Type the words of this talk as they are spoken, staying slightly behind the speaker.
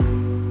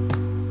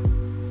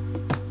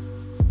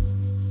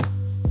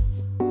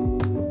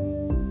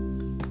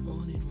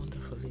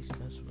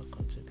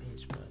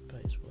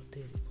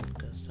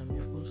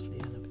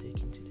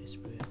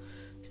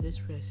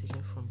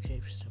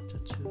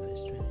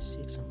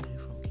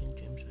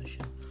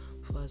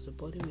a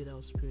body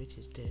without spirit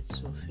is dead,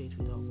 so faith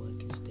without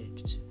work is dead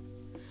too.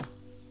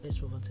 Let's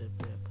move on to the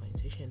prayer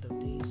point. Ancient of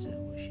days, I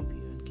worship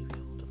you and give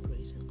you all the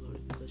praise and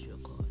glory because you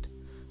are God.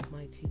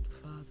 Mighty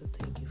Father,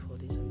 thank you for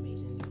this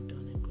amazing new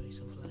dawn and grace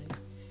of life.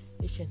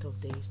 Ancient of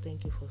days,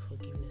 thank you for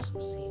forgiveness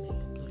of sin and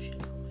your blood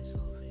shed for my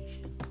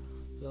salvation.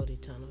 Lord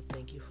eternal,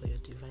 thank you for your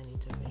divine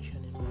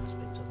intervention in all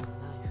aspects of my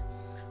life.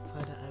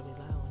 Father, I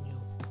rely on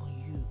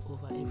you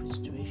over every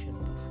situation.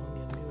 Perform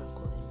your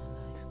miracle in my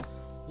life.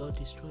 Lord,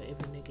 destroy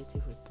every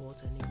negative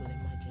report and evil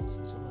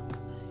emergencies over my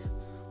life.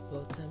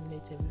 Lord,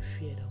 terminate every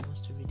fear that wants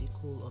to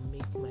ridicule or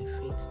make my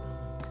faith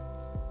dormant.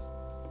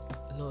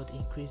 Lord,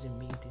 increase in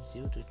me the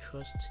zeal to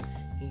trust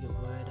in your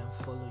word and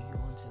follow you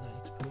until I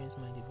experience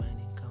my divine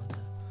encounter.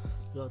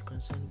 Lord,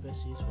 concern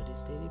verses for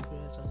this daily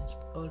prayers and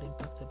all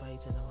impacted by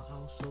it in our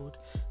household.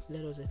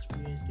 Let us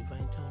experience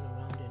divine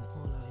turnaround in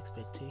all our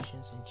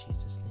expectations in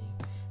Jesus' name.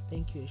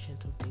 Thank you,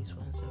 Ancient of Days,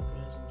 for answering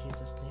prayers in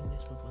Jesus' name.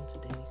 Let's move on to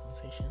daily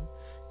confession.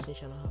 Sin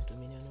shall not have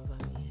dominion over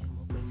me. I am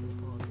operating the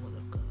power of the word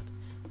of God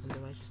and the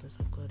righteousness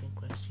of God in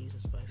Christ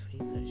Jesus by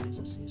faith, as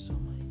Jesus is so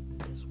mine in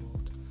this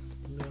world.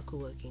 The miracle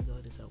working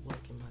God is at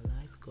work in my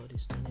life. God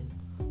is turning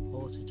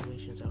all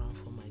situations around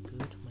for my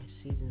good. My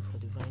season for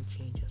divine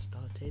change has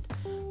started.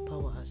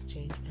 Power has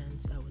changed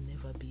hands. I will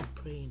never be a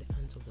prey in the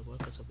hands of the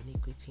workers of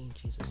iniquity in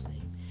Jesus'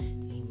 name.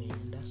 Amen.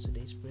 And that's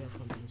today's prayer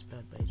from the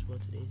Inspired by His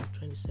Word. Today is the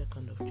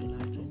 22nd of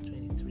July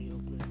 2023. Oh,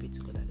 glory be to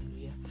God.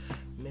 Hallelujah.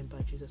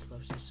 Remember, Jesus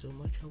loves you so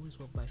much. Always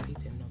walk by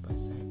faith and not by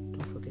sight.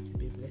 Don't forget to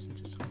be a blessing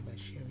to someone by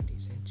sharing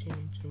this, and tune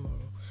in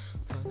tomorrow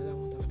for another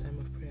wonderful time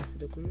of prayer to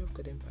the glory of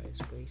God and by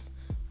His grace.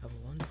 Have a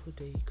wonderful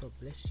day. God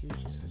bless you.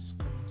 Jesus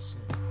coming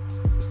soon.